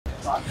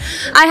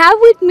I have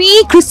with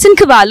me Kristen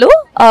Cavallo,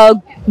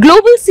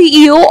 Global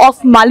CEO of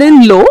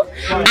MullenLowe,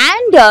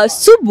 and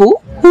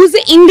Subbu, who's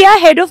the India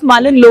head of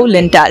MullenLowe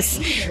Lintas.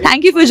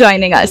 Thank you for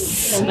joining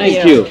us.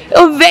 Thank you.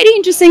 A very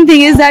interesting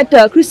thing is that,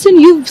 Kristen,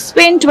 you've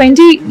spent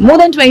more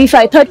than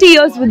 30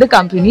 years with the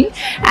company,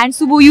 and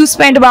Subbu, you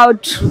spent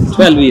about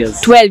 12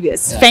 years. 12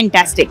 years.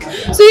 Fantastic.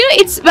 So,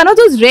 it's one of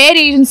those rare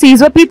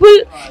agencies where people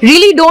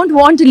really don't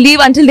want to leave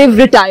until they've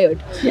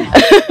retired. Yeah.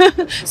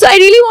 So, I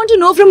really want to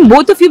know from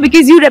both of you,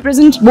 because you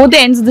represent both the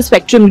ends of the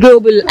spectrum,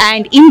 global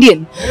and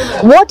Indian.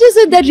 What is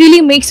it that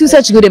really makes you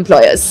such good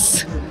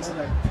employers?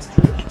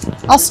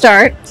 I'll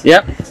start.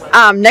 Yep.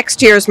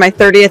 Next year is my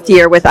 30th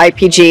year with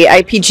IPG.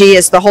 IPG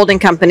is the holding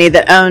company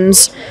that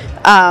owns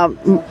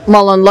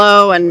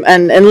MullenLowe and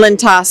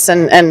Lintas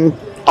and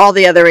all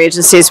the other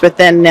agencies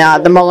within the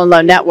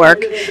MullenLowe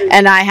network.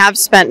 And I have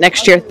spent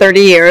next year 30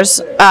 years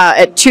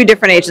at two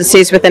different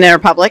agencies within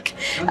Interpublic,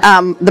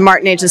 the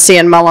Martin Agency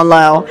and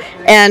MullenLowe.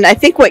 And I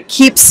think what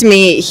keeps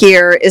me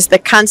here is the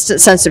constant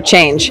sense of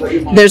change.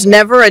 There's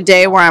never a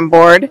day where I'm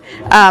bored.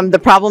 The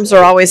problems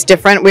are always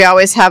different. We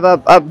always have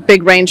a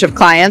big range of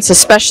clients,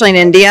 especially in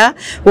India.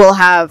 We'll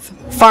have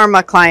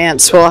pharma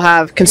clients, we'll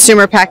have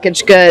consumer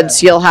packaged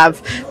goods, you'll have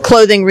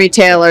clothing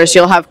retailers,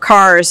 you'll have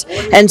cars,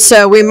 and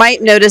so we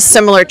might notice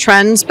similar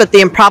trends, but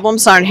the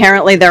problems are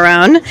inherently their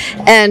own.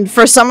 And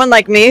for someone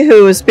like me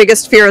whose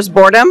biggest fear is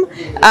boredom,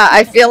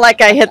 I feel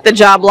like I hit the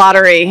job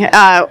lottery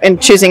in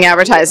choosing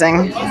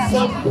advertising.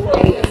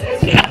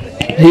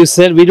 You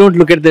said we don't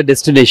look at the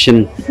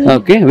destination.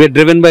 Okay, we're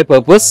driven by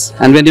purpose,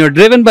 and when you're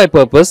driven by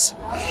purpose,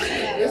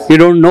 you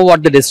don't know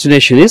what the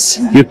destination is.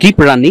 You keep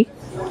running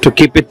to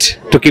keep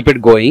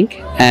it going,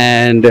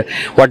 and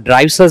what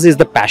drives us is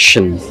the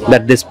passion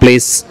that this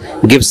place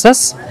gives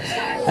us,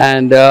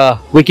 and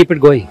we keep it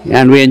going,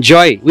 and we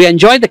enjoy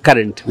the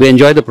current, we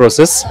enjoy the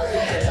process,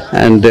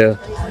 and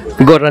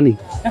we go running.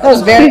 That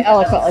was very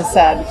eloquently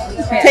said.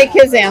 Take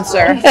his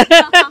answer.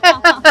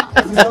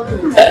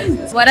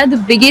 What are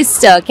the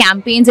biggest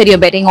campaigns that you're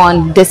betting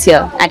on this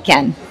year at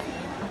Cannes?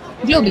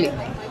 Globally.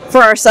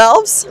 For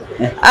ourselves?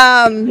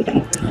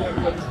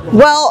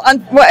 Well,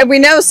 we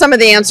know some of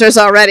the answers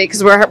already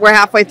because we're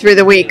halfway through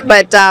the week.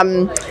 But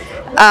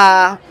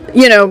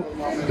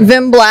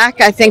Vim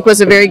Black, I think, was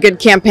a very good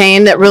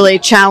campaign that really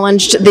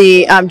challenged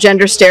the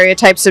gender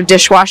stereotypes of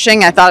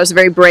dishwashing. I thought it was a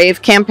very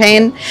brave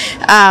campaign,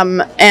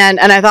 and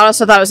I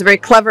also thought it was a very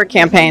clever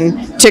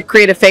campaign to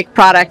create a fake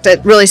product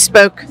that really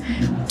spoke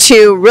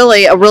to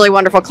a really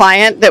wonderful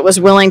client that was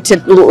willing to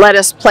let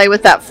us play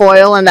with that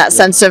foil and that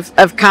sense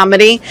of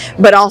comedy,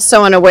 but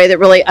also in a way that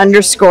really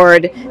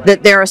underscored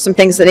that there are some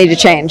things that need to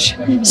change,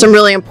 some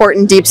really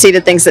important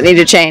deep-seated things that need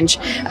to change.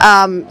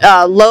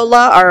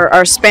 Lola,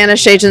 our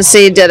Spanish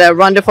agency, did a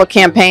wonderful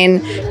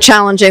campaign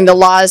challenging the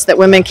laws that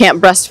women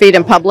can't breastfeed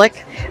in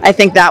public. I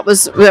think that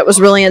was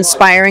really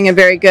inspiring and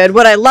very good.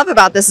 What I love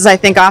about this is I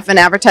think often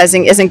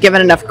advertising isn't given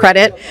enough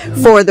credit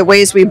for the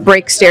ways we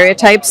break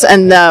stereotypes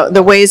and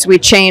the ways we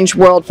change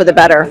world for the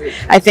better.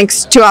 I think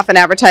too often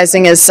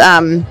advertising is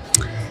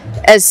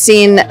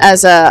seen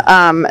as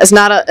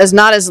not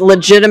as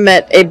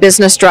legitimate a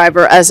business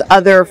driver as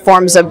other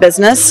forms of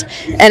business,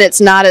 and it's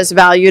not as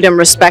valued and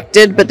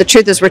respected. But the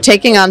truth is, we're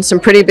taking on some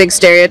pretty big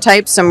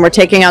stereotypes, and we're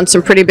taking on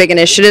some pretty big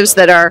initiatives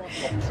that are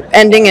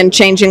ending and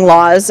changing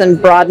laws and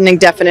broadening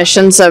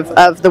definitions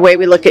of the way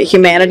we look at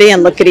humanity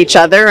and look at each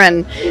other.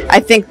 And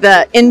I think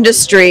the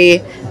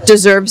industry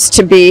deserves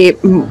to be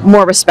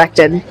more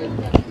respected.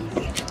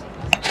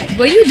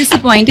 Were you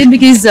disappointed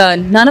because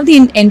none of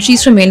the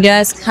entries from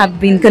India have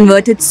been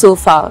converted so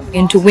far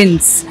into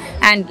wins?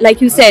 And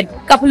like you said,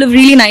 a couple of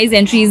really nice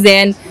entries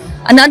there. And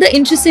another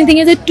interesting thing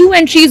is that 2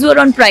 entries were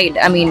on Pride.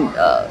 I mean,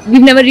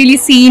 we've never really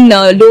seen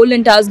Lowe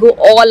Lintas go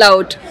all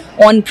out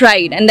on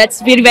Pride, and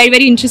that's very, very,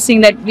 very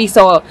interesting that we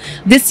saw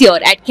this year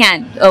at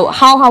Cannes.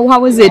 How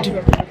was it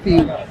for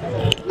you?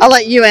 I'll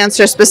let you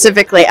answer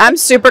specifically. I'm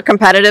super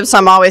competitive, so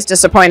I'm always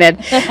disappointed.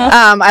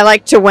 I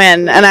like to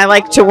win, and I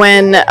like to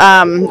win.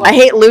 I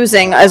hate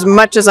losing as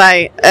much as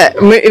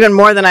even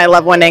more than I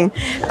love winning.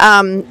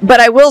 But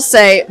I will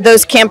say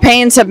those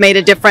campaigns have made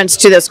a difference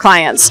to those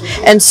clients.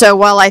 And so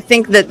while I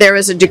think that there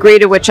is a degree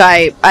to which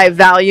I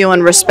value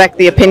and respect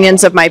the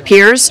opinions of my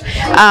peers,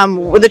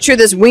 the truth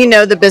is we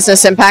know the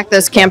business impact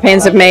those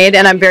campaigns have made,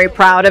 and I'm very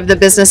proud of the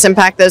business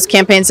impact those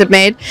campaigns have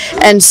made.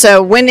 And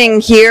so winning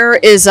here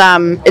is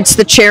it's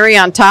the cherry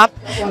on top,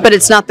 but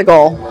it's not the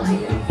goal.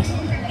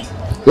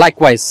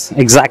 Likewise,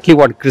 exactly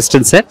what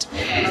Kristen said.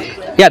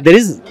 Yeah, there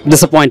is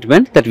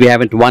disappointment that we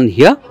haven't won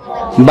here,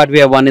 but we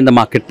have won in the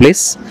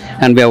marketplace,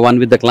 and we have won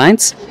with the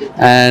clients,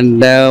 and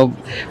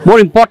more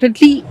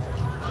importantly,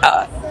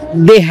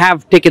 they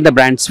have taken the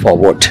brands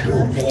forward.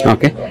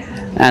 Okay,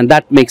 and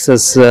that makes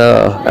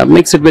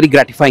it very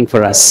gratifying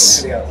for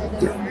us.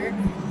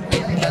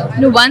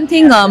 One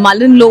thing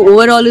MullenLowe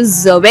overall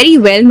is very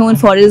well known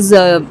for is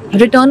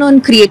return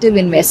on creative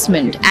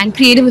investment and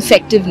creative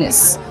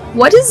effectiveness.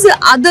 What is the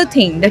other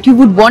thing that you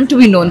would want to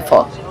be known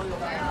for?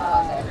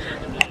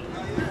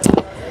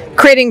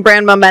 Creating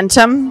brand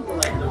momentum,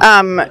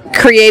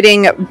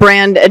 creating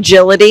brand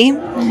agility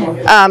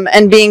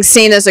and being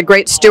seen as a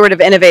great steward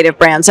of innovative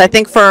brands. I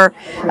think for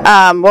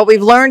what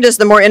we've learned is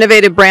the more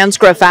innovative brands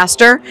grow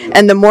faster,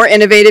 and the more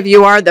innovative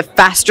you are, the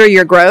faster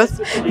your growth.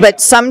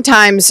 But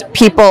sometimes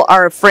people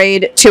are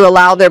afraid to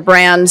allow their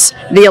brands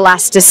the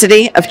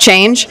elasticity of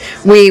change.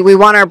 We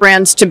want our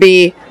brands to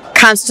be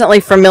constantly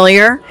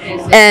familiar,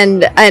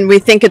 and we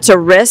think it's a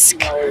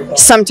risk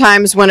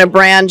sometimes when a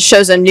brand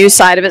shows a new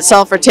side of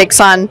itself or takes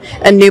on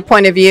a new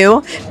point of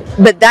view,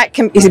 but that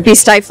can be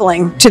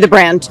stifling to the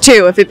brand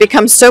too. If it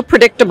becomes so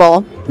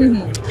predictable,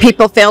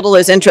 people fail to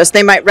lose interest.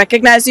 They might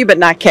recognize you but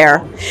not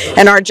care,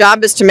 and our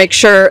job is to make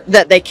sure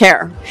that they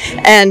care.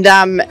 And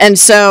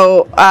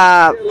so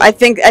I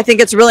think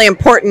it's really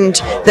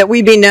important that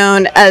we be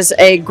known as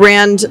a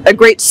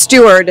great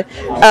steward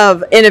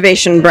of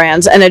innovation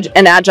brands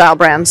and agile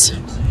brands.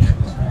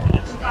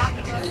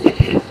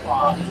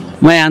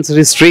 My answer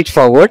is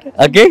straightforward.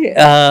 Okay,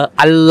 I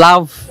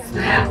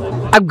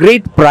have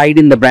great pride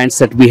in the brands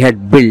that we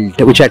had built,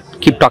 which I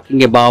keep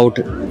talking about.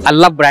 I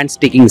love brands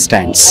taking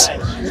stands.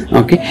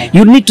 Okay,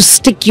 you need to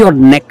stick your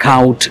neck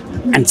out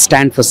and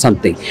stand for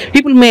something.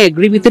 People may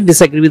agree with it,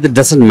 disagree with it,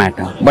 doesn't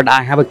matter. But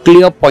I have a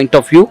clear point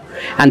of view,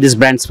 and this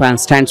brand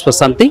stands for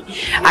something.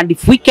 And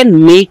if we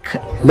can make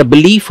the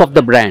belief of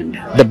the brand,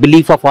 the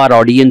belief of our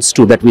audience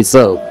too that we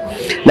serve,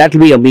 that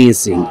will be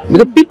amazing.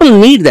 Because people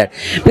need that.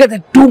 Because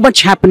there's too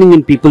much happening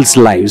in people's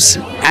lives.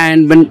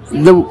 And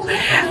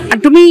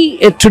to me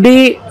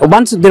today,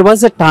 once there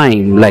was a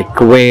time like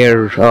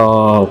where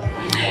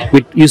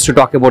we used to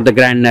talk about the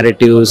grand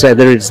narratives,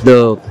 whether it's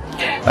the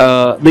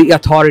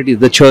authorities,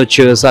 the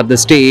churches or the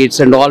states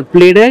and all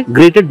played a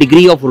greater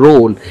degree of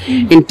role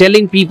in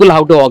telling people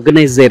how to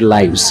organize their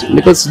lives,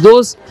 because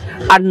those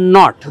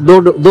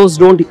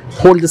don't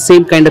hold the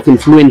same kind of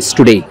influence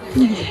today.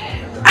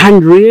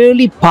 And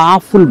really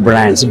powerful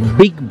brands,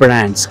 big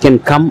brands can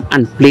come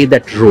and play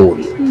that role.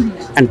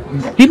 And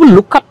people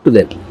look up to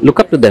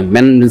them.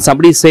 When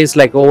somebody says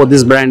like, oh,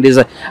 this brand is,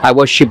 I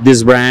worship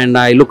this brand,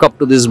 I look up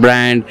to this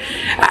brand.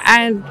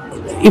 And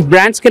if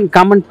brands can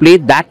come and play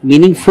that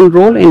meaningful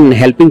role in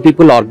helping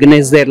people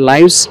organize their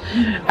lives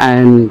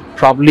and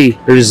probably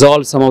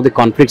resolve some of the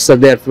conflicts that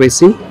they are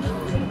facing,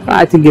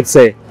 I think it's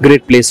a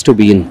great place to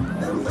be in.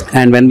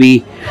 And when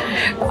we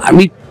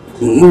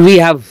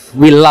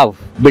love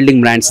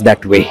building brands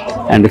that way.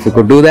 And if we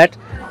could do that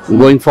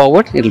going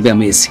forward, it'll be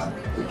amazing.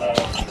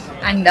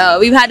 And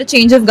we've had a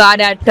change of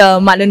guard at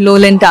MullenLowe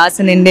Lintas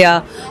in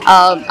India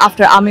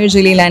after Amir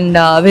Jalil and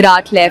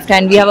Virat left,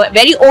 and we have a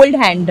very old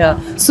hand,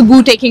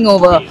 Subbu, taking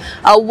over.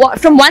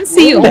 From one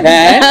CEO. Wow.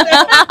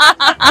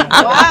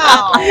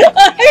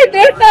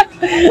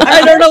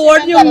 I don't know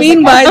what you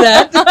mean by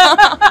that.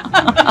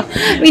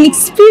 I mean,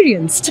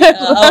 experienced.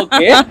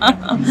 Okay.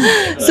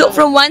 So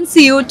from one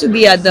CEO to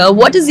the other,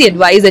 what is the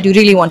advice that you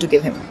really want to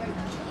give him?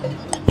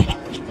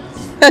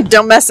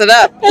 Don't mess it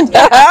up.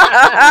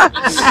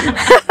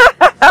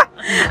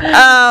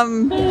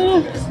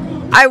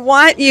 I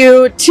want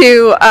you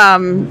to,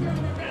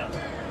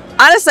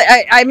 honestly,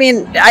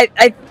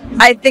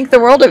 I think the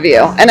world of you.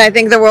 And I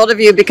think the world of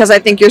you because I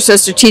think you're so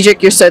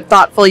strategic, you're so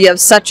thoughtful, you have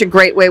such a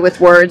great way with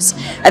words.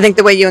 I think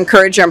the way you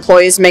encourage your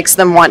employees makes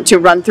them want to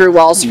run through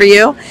walls for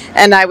you.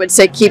 And I would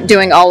say keep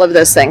doing all of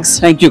those things.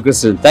 Thank you,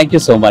 Kristen. Thank you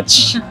so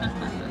much.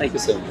 Thank you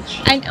so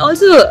much. And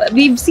also,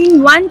 we've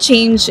seen one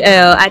change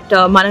at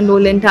MullenLowe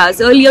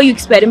Lintas. Earlier, you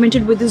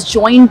experimented with this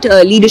joint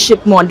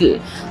leadership model.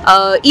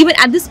 Even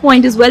at this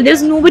point as well,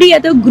 there's nobody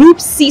at the group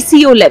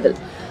CCO level.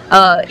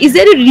 Is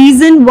there a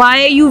reason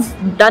why you've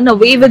done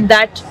away with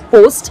that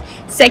post?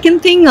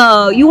 Second thing,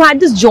 you had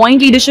this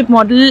joint leadership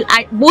model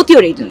at both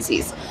your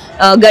agencies,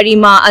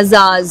 Garima,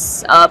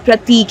 Azaz,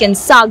 Pratik and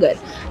Sagar.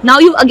 Now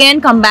you've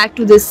again come back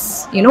to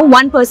this,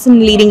 one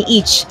person leading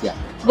each. Yeah.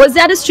 Was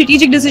that a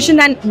strategic decision,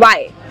 and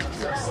why?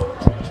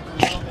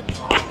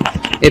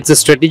 It's a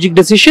strategic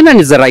decision and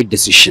it's the right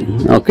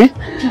decision. Okay.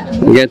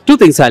 Yeah, two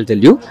things I'll tell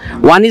you.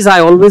 One is I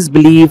always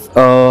believe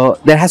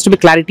there has to be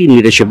clarity in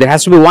leadership. There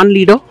has to be one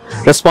leader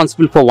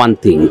responsible for one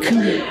thing.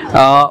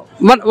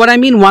 What I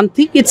mean one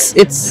thing, it's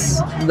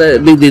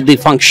the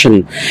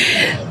function.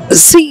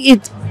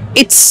 See,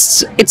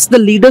 it's the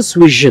leader's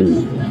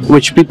vision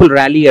which people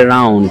rally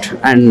around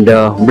and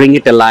bring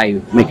it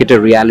alive, make it a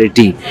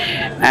reality,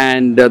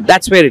 and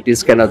that's where it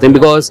is kind of thing,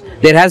 because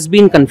there has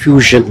been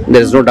confusion,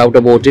 there is no doubt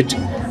about it,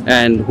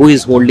 and who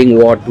is holding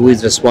what, who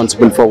is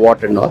responsible for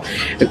what and all.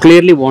 I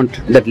clearly want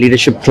that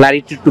leadership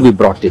clarity to be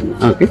brought in.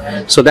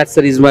 Okay, so that's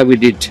the reason why we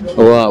did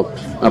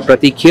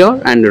Pratik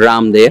here and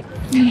Ram there.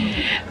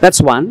 That's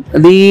one.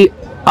 The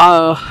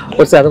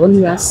what's the other one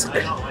you asked?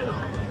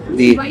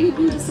 Why did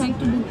you decide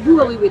to do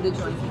away with the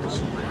joint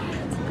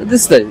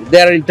leadership?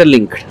 They are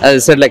interlinked. As I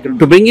said, like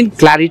to bring in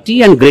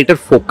clarity and greater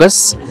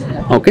focus.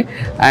 Okay,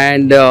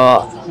 and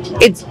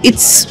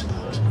it's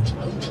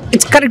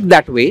correct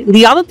that way.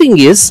 The other thing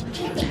is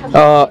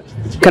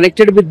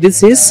connected with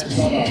this is,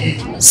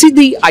 see,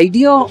 the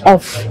idea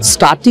of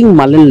starting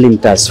MullenLowe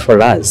Lintas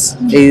for us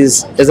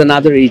is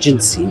another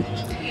agency.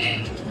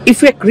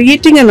 If we are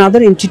creating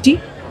another entity,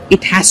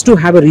 it has to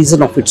have a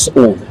reason of its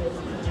own.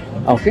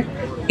 Okay,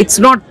 it's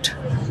not.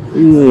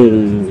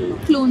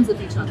 Clones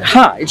of each other.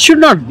 It should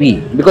not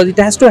be, because it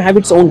has to have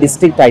its own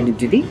distinct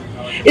identity.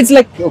 It's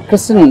like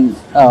Kristen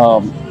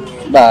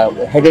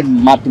headed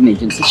Martin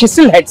agency. She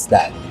still heads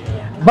that,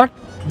 but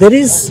there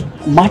is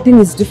Martin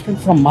is different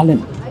from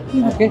Mullen.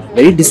 Okay,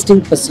 very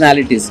distinct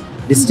personalities,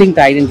 distinct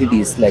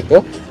identities,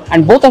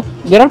 and both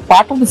they are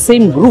part of the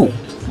same group,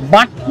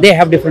 but they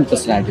have different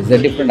personalities, they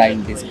have different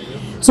identities.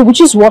 So,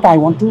 which is what I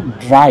want to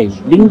drive,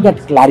 bring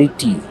that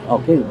clarity.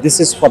 Okay, this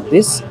is for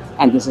this,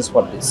 and this is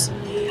for this.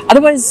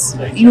 Otherwise,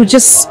 you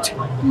just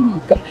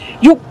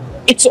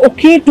It's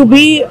okay to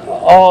be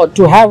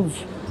to have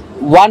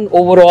one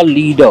overall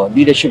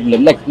leadership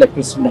level, like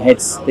Kristen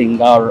heads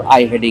thing or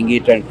I heading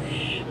it,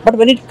 but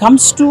when it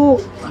comes to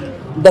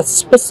the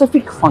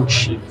specific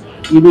function,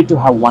 you need to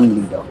have one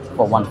leader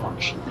for one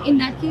function. In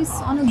that case,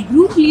 on a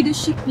group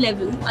leadership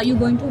level, are you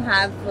going to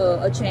have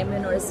a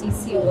chairman or a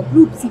CCO, a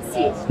group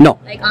CCO? No.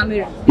 Like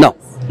Amir? No.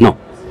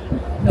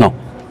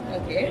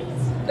 Okay.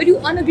 But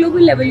on a global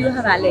level, you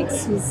have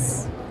Alex,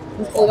 who's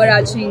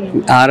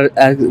overarching. Our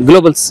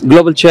global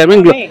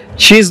chairman.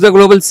 She's the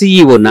global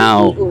CEO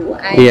now.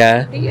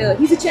 And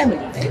he's a chairman,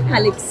 right?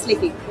 Alex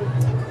Licky.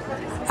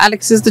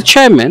 Alex is the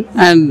chairman,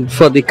 and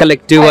for the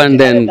collective, and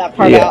then that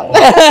part out.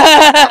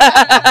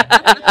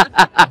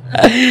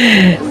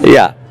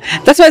 Yeah,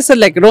 that's why I said,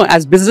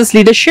 as business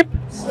leadership,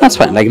 that's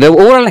fine. Like the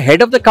overall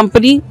head of the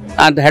company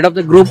and the head of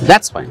the group,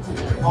 that's fine.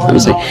 I'm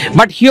saying,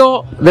 but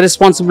here the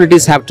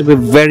responsibilities have to be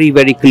very,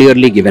 very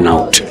clearly given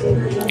out,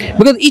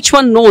 because each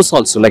one knows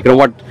also,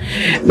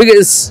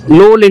 because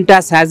Lowe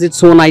Lintas has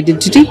its own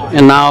identity,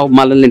 and now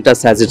MullenLowe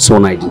Lintas has its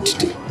own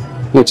identity,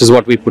 which is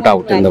what we put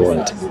out in the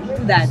world.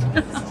 That.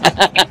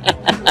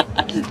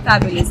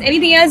 Fabulous.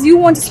 Anything else you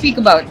want to speak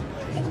about?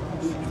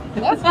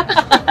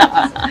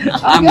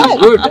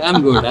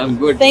 I'm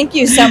good. Thank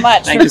you so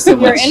much Thank you so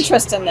for your much.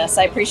 interest in this.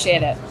 I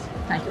appreciate it.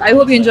 Thank you. I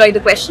hope you enjoyed the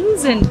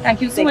questions, and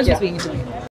thank you so much for speaking to me.